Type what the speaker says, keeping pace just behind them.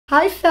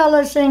Hi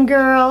fellas and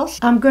girls.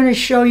 I'm going to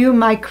show you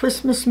my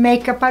Christmas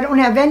makeup. I don't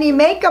have any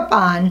makeup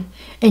on.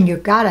 And you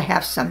got to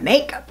have some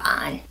makeup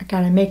on. I got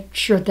to make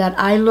sure that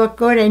I look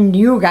good and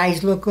you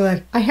guys look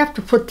good. I have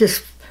to put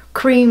this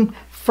cream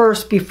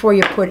first before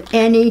you put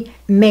any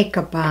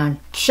makeup on.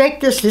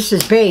 Shake this. This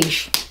is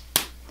beige.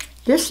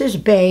 This is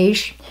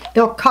beige.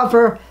 It'll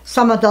cover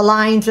some of the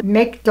lines.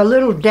 Make the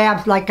little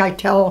dabs like I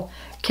tell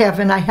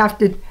Kevin. I have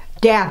to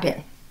dab it.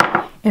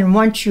 And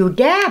once you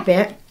dab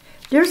it,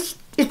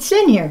 it's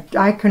in here.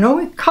 I can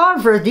only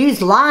cover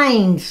these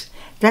lines.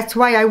 That's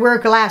why I wear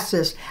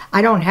glasses.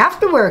 I don't have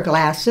to wear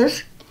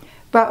glasses,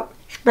 but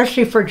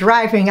especially for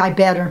driving, I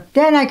better.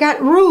 Then I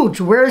got rouge.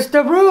 Where's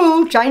the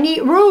rouge? I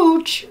need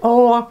rouge.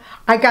 Oh,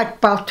 I got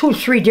about 2 or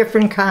 3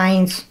 different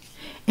kinds.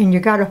 And you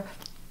gotta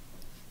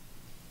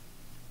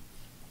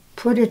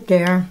put it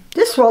there.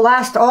 This will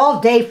last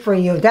all day for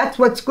you. That's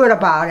what's good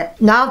about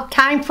it. Now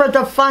time for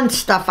the fun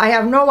stuff. I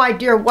have no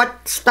idea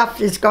what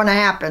stuff is going to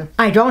happen.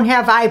 I don't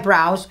have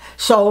eyebrows,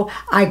 so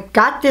I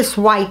got this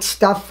white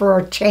stuff for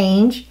a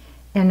change.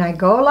 And I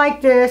go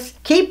like this.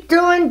 Keep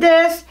doing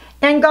this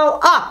and go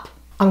up.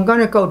 I'm going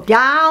to go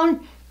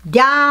down,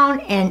 down,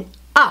 and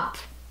up.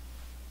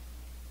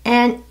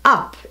 And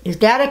up. Is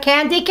that a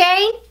candy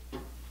cane?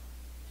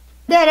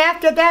 Then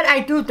after that, I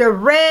do the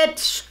red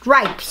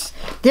stripes.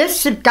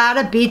 This has got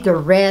to be the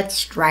red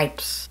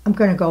stripes. I'm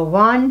going to go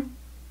 1,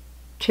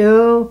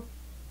 2,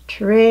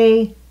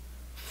 3,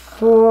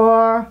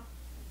 4,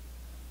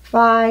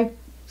 5,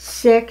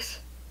 6,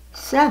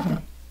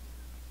 7.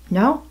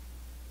 No?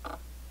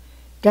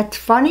 That's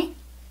funny.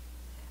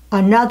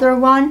 Another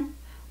one,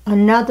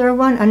 another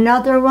one,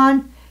 another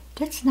one.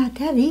 That's not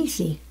that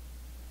easy.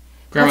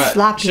 Grandma, that's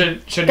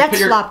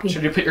sloppy.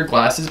 Should you put your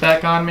glasses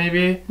back on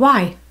maybe?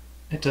 Why?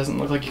 It doesn't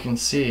look like you can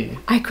see.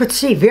 I could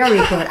see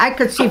very good. I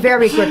could see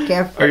very good,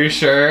 Kev. Are you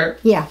sure?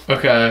 Yeah.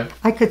 Okay.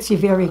 I could see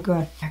very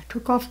good. I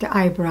took off the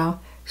eyebrow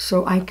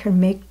so I can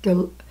make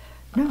the...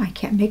 No, I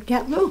can't make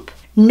that loop.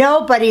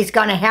 Nobody's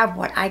going to have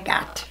what I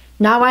got.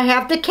 Now I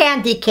have the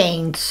candy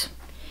canes.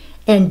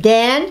 And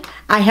then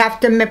I have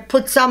to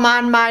put some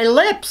on my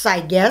lips, I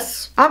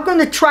guess. I'm going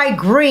to try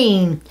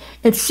green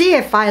and see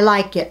if I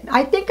like it.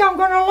 I think I'm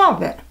going to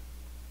love it.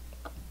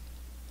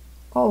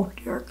 Oh,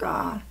 dear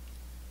God.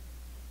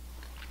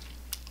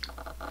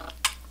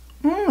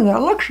 That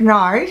looks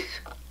nice.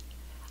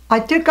 I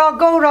think I'll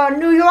go to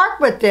New York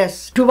with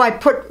this. Do I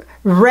put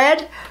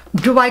red?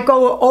 Do I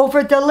go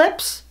over the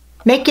lips?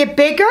 Make it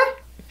bigger?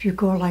 If you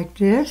go like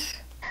this,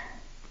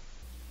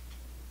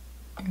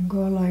 and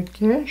go like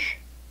this,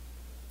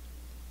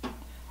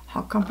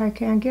 how come I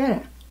can't get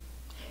it?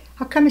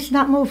 How come it's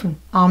not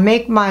moving? I'll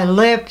make my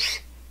lips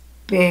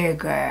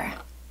bigger.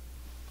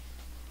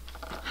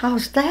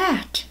 How's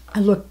that? I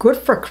look good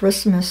for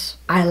Christmas.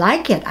 I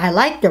like it. I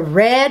like the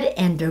red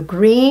and the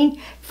green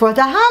for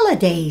the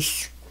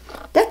holidays.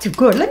 That's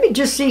good. Let me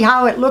just see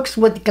how it looks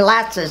with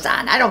glasses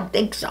on. I don't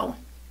think so.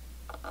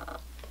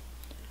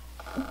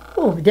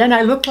 Oh, then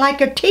I look like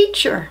a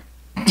teacher.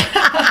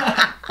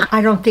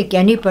 I don't think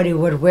anybody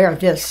would wear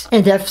this.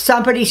 And if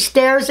somebody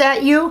stares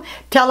at you,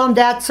 tell them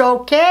that's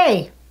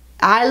okay.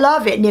 I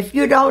love it. And if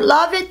you don't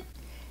love it,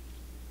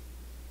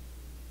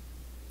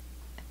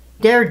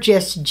 they're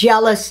just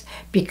jealous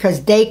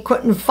because they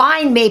couldn't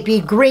find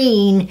maybe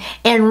green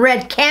and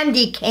red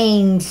candy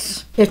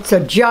canes. It's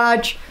a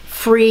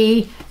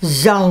judge-free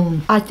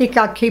zone. I think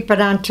I'll keep it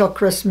on till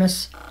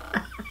Christmas.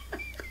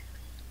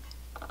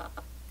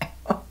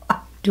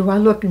 Do I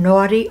look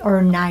naughty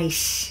or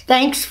nice?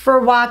 Thanks for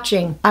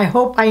watching. I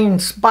hope I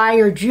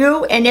inspired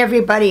you and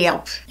everybody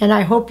else. And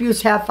I hope you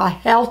have a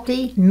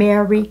healthy,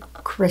 Merry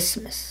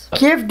Christmas.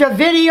 Give the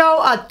video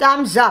a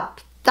thumbs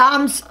up.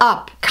 Thumbs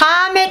up.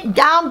 Comment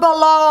down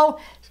below.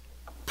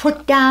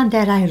 Put down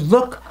that I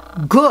look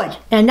good.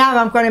 And now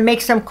I'm going to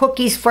make some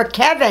cookies for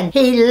Kevin.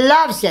 He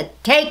loves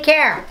it. Take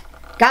care.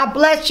 God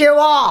bless you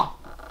all.